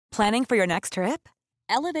Planning for your next trip?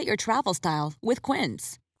 Elevate your travel style with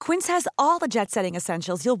Quince. Quince has all the jet-setting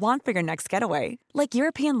essentials you'll want for your next getaway, like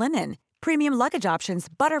European linen, premium luggage options,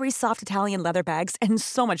 buttery soft Italian leather bags, and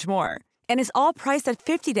so much more. And is all priced at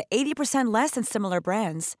 50 to 80% less than similar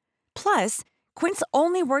brands. Plus, Quince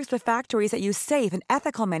only works with factories that use safe and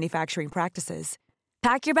ethical manufacturing practices.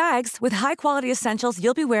 Pack your bags with high-quality essentials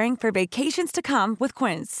you'll be wearing for vacations to come with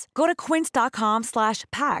Quince. Go to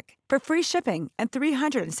quince.com/pack for free shipping and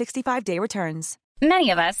 365-day returns. Many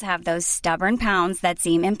of us have those stubborn pounds that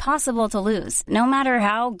seem impossible to lose, no matter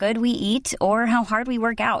how good we eat or how hard we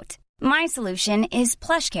work out. My solution is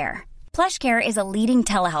PlushCare. PlushCare is a leading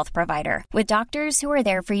telehealth provider with doctors who are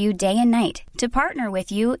there for you day and night to partner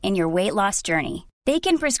with you in your weight loss journey. They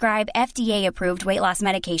can prescribe FDA-approved weight loss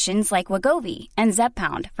medications like Wegovy and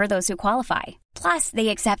Zepbound for those who qualify. Plus, they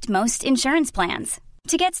accept most insurance plans.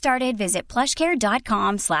 To get started, visit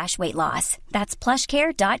plushcare.com/weightloss. That's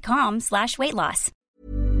plushcare.com/weightloss.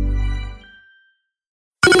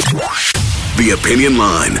 The Opinion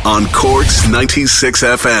Line on Cork's 96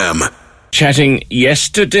 FM. Chatting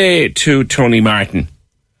yesterday to Tony Martin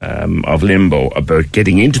of Limbo about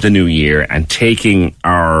getting into the new year and taking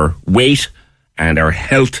our weight and our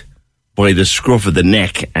health by the scruff of the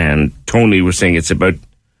neck. And Tony was saying it's about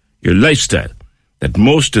your lifestyle, that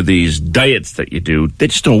most of these diets that you do, they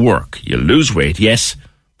just don't work. You lose weight, yes,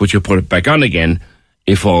 but you put it back on again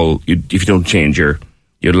if you don't change your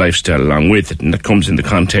lifestyle along with it. And that comes in the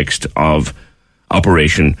context of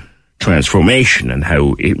Operation Transformation and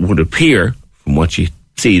how it would appear from what you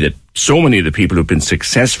see that so many of the people who've been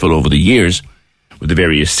successful over the years with the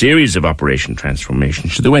various series of Operation Transformation,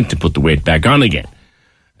 so they went to put the weight back on again.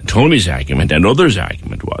 And Tony's argument and others'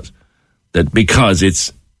 argument was that because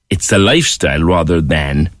it's the lifestyle rather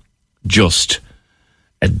than just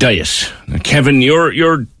a diet. Now, Kevin,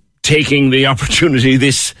 you're taking the opportunity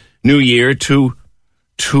this new year to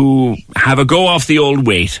have a go off the old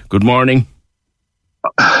weight. Good morning.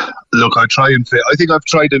 Look, I think I've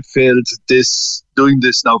tried and failed doing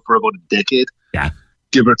this now for about a decade. Yeah.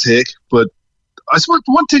 Give or take. But I suppose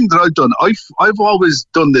one thing that I've done, I've always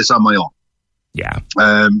done this on my own. Yeah.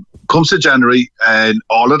 Comes to January and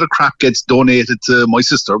all of the crap gets donated to my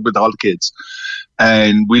sister with all the kids.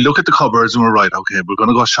 And we look at the cupboards and we're right, okay, we're going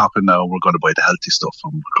to go shopping now. We're going to buy the healthy stuff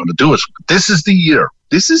and we're going to do it. This is the year.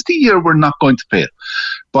 This is the year we're not going to fail.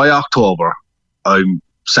 By October, I'm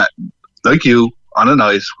sat like you on a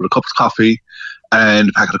night with a cup of coffee and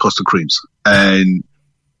a packet of custard creams. And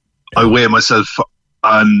I weigh myself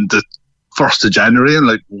on the 1st of January and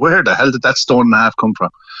like, where the hell did that stone and a half come from?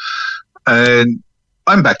 And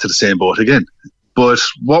I'm back to the same boat again. But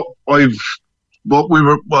I'm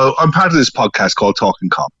part of this podcast called Talking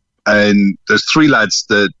Comp, and there's 3 lads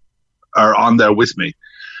that are on there with me.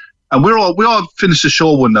 And we all finished the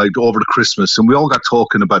show one night over the Christmas, and we all got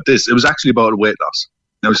talking about this. It was actually about weight loss.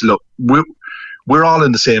 And I was like, look, we're all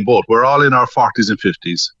in the same boat. We're all in our 40s and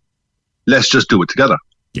 50s. Let's just do it together.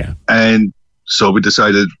 Yeah. And so we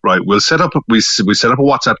decided, right, we set up a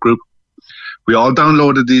WhatsApp group. We all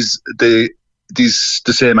downloaded the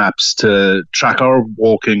same apps to track our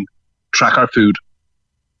walking, track our food.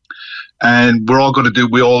 And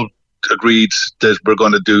we all agreed that we're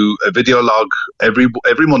going to do a video log every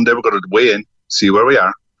Monday. We're going to weigh in, see where we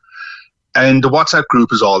are. And the WhatsApp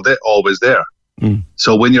group is always there. Mm.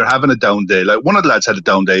 So when you're having a down day, like one of the lads had a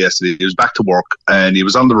down day yesterday, he was back to work and he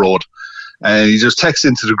was on the road and he just texted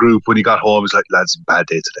into the group when he got home. He was like, lads, bad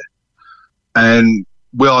day today. And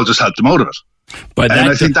we all just helped him out of it. But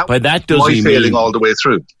that doesn't failing all the way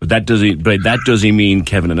through. But that doesn't mean,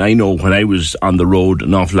 Kevin, and I know when I was on the road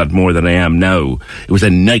an awful lot more than I am now, it was a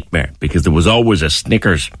nightmare because there was always a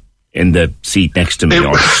Snickers in the seat next to me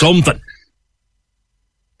or something.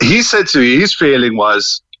 He said to me, his feeling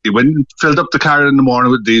was he went and filled up the car in the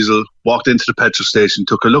morning with diesel, walked into the petrol station,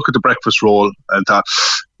 took a look at the breakfast roll and thought,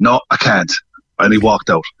 no, I can't. And he walked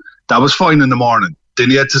out. That was fine in the morning. Then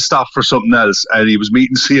he had to stop for something else, and he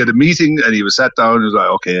had a meeting, and he was sat down, and he was like,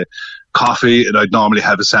 okay, coffee, and I'd normally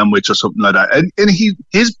have a sandwich or something like that. And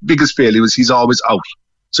his biggest failure was he's always out.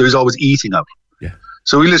 So he's always eating out. Yeah.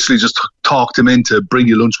 So we literally just talked him into bring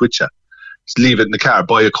your lunch with you. Just leave it in the car,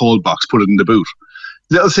 buy a cold box, put it in the boot.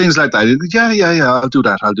 Little things like that. Yeah, I'll do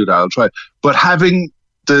that, I'll try. But having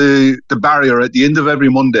the barrier at the end of every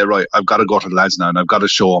Monday, right, I've got to go to the lads now and I've got to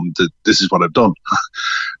show them that this is what I've done.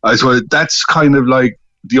 So that's kind of like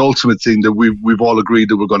the ultimate thing that we've all agreed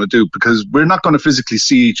that we're going to do, because we're not going to physically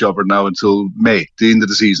see each other now until May, the end of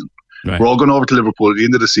the season. Right. We're all going over to Liverpool at the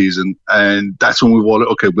end of the season, and that's when we'll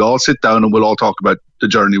all sit down and we'll all talk about the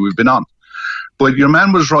journey we've been on. But your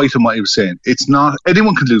man was right in what he was saying. It's not,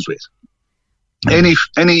 anyone can lose weight. Any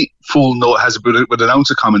fool has with an ounce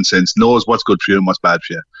of common sense knows what's good for you and what's bad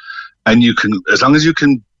for you. And you can, as long as you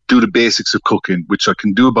can do the basics of cooking, which I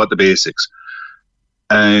can do about the basics,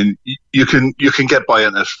 and you can get by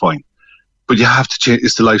on it fine. But you have to change.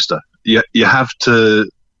 It's the lifestyle. You have to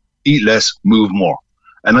eat less, move more,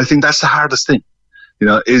 and I think that's the hardest thing.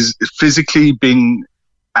 Is physically being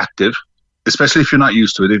active, especially if you're not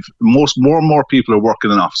used to it. If more and more people are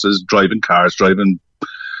working in offices, driving cars, driving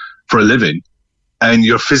for a living, and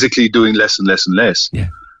you're physically doing less and less and less. Yeah.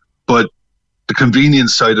 But the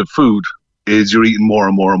convenience side of food is you're eating more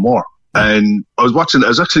and more and more. And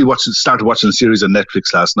started watching a series on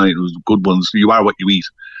Netflix last night. It was good ones. You are what you eat.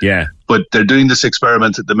 Yeah. But they're doing this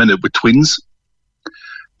experiment at the minute with twins,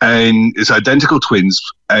 and it's identical twins,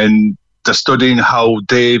 and they're studying how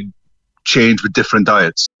they change with different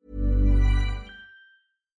diets.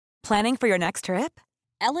 Planning for your next trip?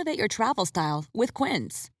 Elevate your travel style with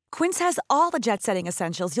Quince. Quince has all the jet-setting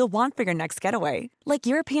essentials you'll want for your next getaway, like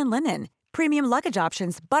European linen, premium luggage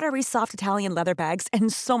options, buttery soft Italian leather bags,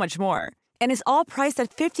 and so much more. And is all priced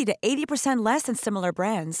at 50 to 80% less than similar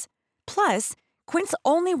brands. Plus, Quince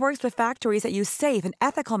only works with factories that use safe and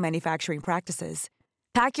ethical manufacturing practices.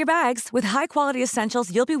 Pack your bags with high-quality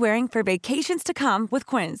essentials you'll be wearing for vacations to come with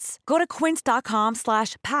Quince. Go to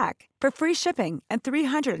quince.com/pack for free shipping and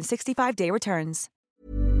 365-day returns.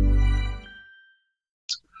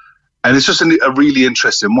 And it's just a really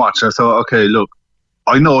interesting watch. I thought, okay, look,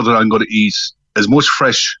 I know that I'm going to eat as much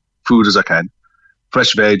fresh food as I can.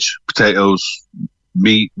 Fresh veg, potatoes,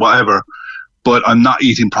 meat, whatever. But I'm not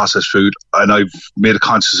eating processed food. And I've made a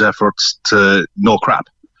conscious effort to no crap.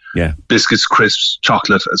 Yeah. Biscuits, crisps,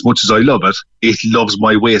 chocolate. As much as I love it, it loves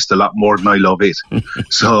my waist a lot more than I love it.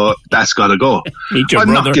 So that's got to go. Meet your I'm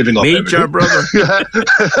brother. not giving up. Meet your brother.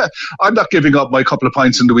 I'm not giving up my couple of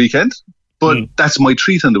pints in the weekend. But that's my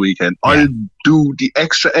treat on the weekend. Yeah. I'll do the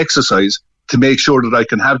extra exercise to make sure that I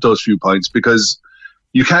can have those few pints, because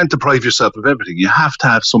you can't deprive yourself of everything. You have to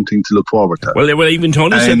have something to look forward to. Well, even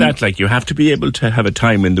Tony said that, like, you have to be able to have a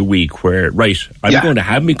time in the week where, right, I'm going to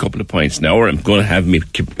have me a couple of pints now, or I'm going to have me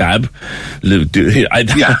kebab.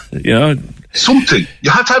 Something. You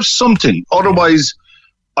have to have something. Otherwise,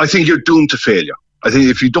 I think you're doomed to failure. I think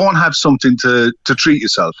if you don't have something to treat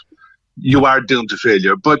yourself, you are doomed to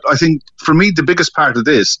failure. But I think, for me, the biggest part of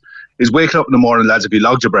this is waking up in the morning, lads, if you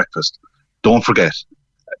logged your breakfast, don't forget.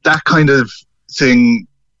 That kind of thing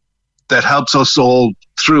that helps us all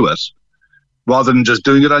through it, rather than just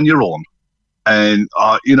doing it on your own. And,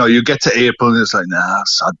 you get to April and it's like, nah,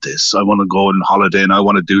 sod this. I want to go on holiday and I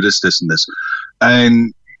want to do this, this and this.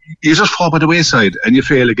 And you just fall by the wayside and you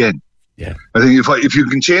fail again. Yeah. I think if you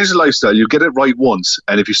can change the lifestyle, you get it right once,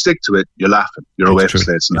 and if you stick to it, you're laughing. You're away from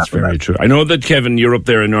slates and laughing. That's very true. I know that, Kevin, you're up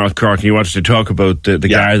there in North Cork and you wanted to talk about the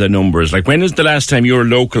Garda numbers. Like, when is the last time your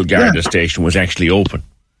local Garda station was actually open?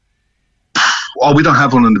 Oh, we don't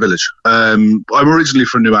have one in the village. I'm originally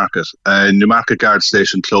from Newmarket, and Newmarket Guard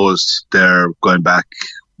Station closed there going back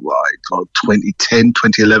 2010,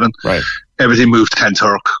 2011. Right. Everything moved to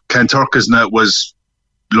Kanturk. Kanturk was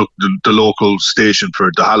the local station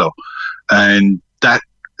for Duhallow, and that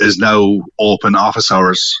is now open office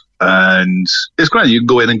hours. And it's great. You can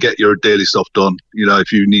go in and get your daily stuff done.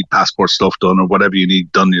 If you need passport stuff done or whatever you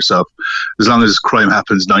need done yourself, as long as crime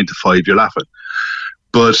happens 9 to 5, you're laughing.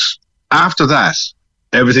 But after that,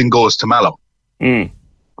 everything goes to Mallow.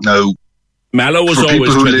 Now, Mallow was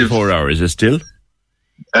always 24 hours, is it still?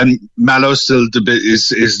 And Mallow still is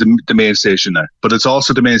the main station there. But it's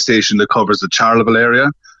also the main station that covers the Charleville area,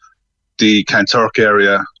 the Kanturk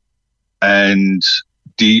area, and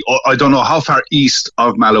I don't know how far east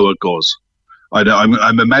of Mallow it goes.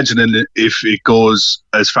 I'm imagining if it goes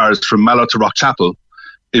as far as from Mallow to Rockchapel,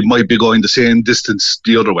 it might be going the same distance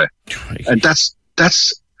the other way. And that's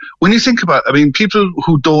when you think about it, people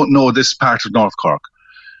who don't know this part of North Cork,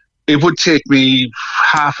 it would take me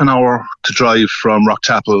half an hour to drive from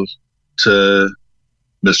Rockchapel to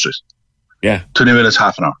Mill Street. Yeah. 20 minutes,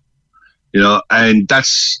 half an hour. And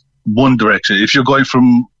that's one direction. If you're going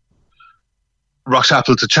from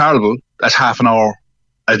Rockchapel to Charleville, that's half an hour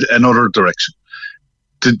another direction.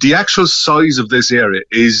 The actual size of this area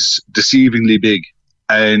is deceivingly big.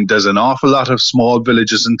 And there's an awful lot of small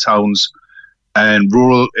villages and towns and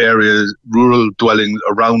rural areas, rural dwellings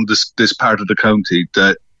around this part of the county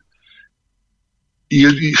that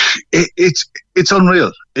it's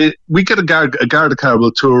unreal. We get a Garda car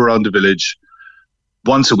will tour around the village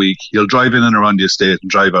once a week. He'll drive in and around the estate and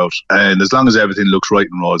drive out, and as long as everything looks right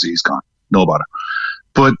and rosy, he's gone. No bother.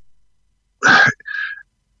 But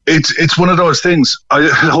it's one of those things.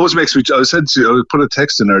 It always makes me. I said to you, I put a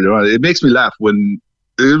text in earlier on. It makes me laugh when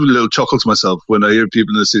little chuckle to myself when I hear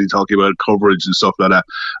people in the city talking about coverage and stuff like that.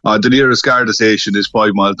 The nearest Garda station is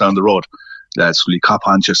 5 miles down the road. That's really cop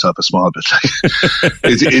on yourself a small bit.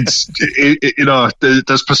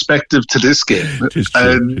 There's perspective to this game. It's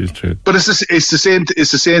true. But it's the same.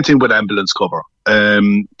 It's the same thing with ambulance cover.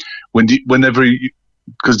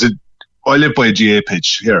 Because I live by a GA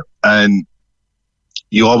pitch here, and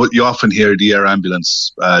you often hear the air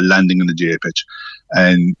ambulance landing in the GA pitch,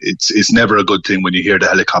 and it's never a good thing when you hear the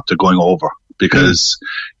helicopter going over, because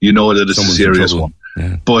you know that it's a serious one.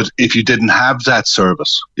 Yeah. But if you didn't have that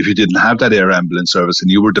service, if you didn't have that air ambulance service, and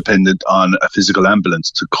you were dependent on a physical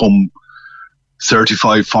ambulance to come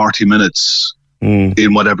 35, 40 minutes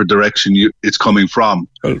in whatever direction it's coming from,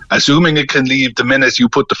 assuming it can leave the minute you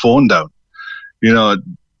put the phone down,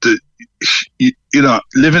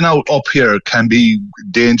 living out up here can be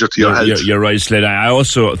danger to your health. You're right, Slade. I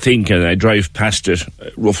also think, and I drive past it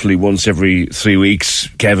roughly once every 3 weeks,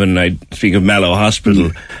 Kevin, I speak of Mallow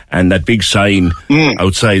Hospital, and that big sign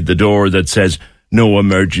outside the door that says, no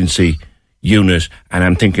emergency unit. And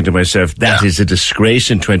I'm thinking to myself, that is a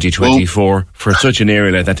disgrace in 2024 for such an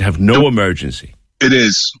area like that to have no emergency. It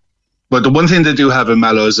is. But the one thing they do have in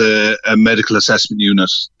Mallow is a medical assessment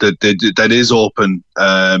unit that is open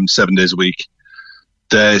 7 days a week.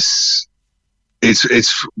 It's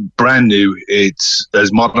brand new. It's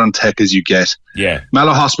as modern tech as you get. Yeah.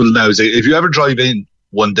 Mallow Hospital now is, if you ever drive in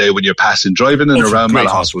one day when you're driving in and around Mallow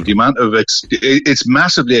Hospital, the amount of it's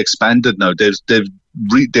massively expanded now.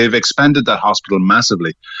 They've expanded that hospital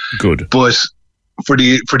massively. Good. But for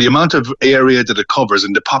the amount of area that it covers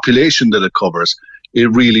and the population that it covers, it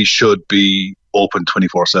really should be open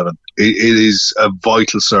 24/7. It is a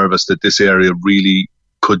vital service that this area really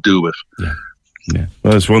could do with. Yeah.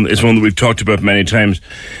 Well, it's one that we've talked about many times,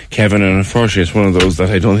 Kevin, and unfortunately it's one of those that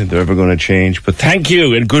I don't think they're ever going to change. But thank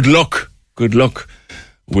you and good luck. Good luck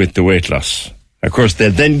with the weight loss. Of course,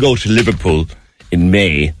 they'll then go to Liverpool in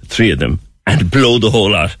May, 3 of them, and blow the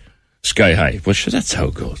whole lot sky high. But sure, that's how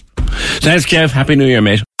it goes. Thanks, Kev. Happy New Year,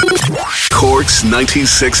 mate. Cork's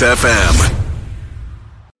 96 FM.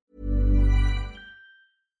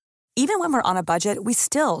 Even when we're on a budget, we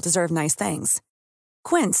still deserve nice things.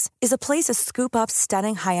 Quince is a place to scoop up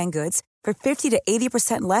stunning high-end goods for 50 to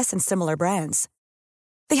 80% less than similar brands.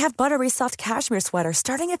 They have buttery soft cashmere sweaters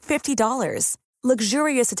starting at $50,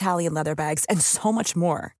 luxurious Italian leather bags, and so much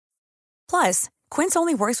more. Plus, Quince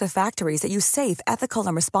only works with factories that use safe, ethical,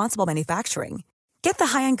 and responsible manufacturing. Get the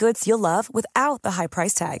high-end goods you'll love without the high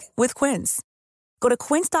price tag with Quince. Go to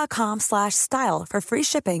quince.com/style for free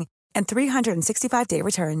shipping and 365-day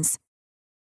returns.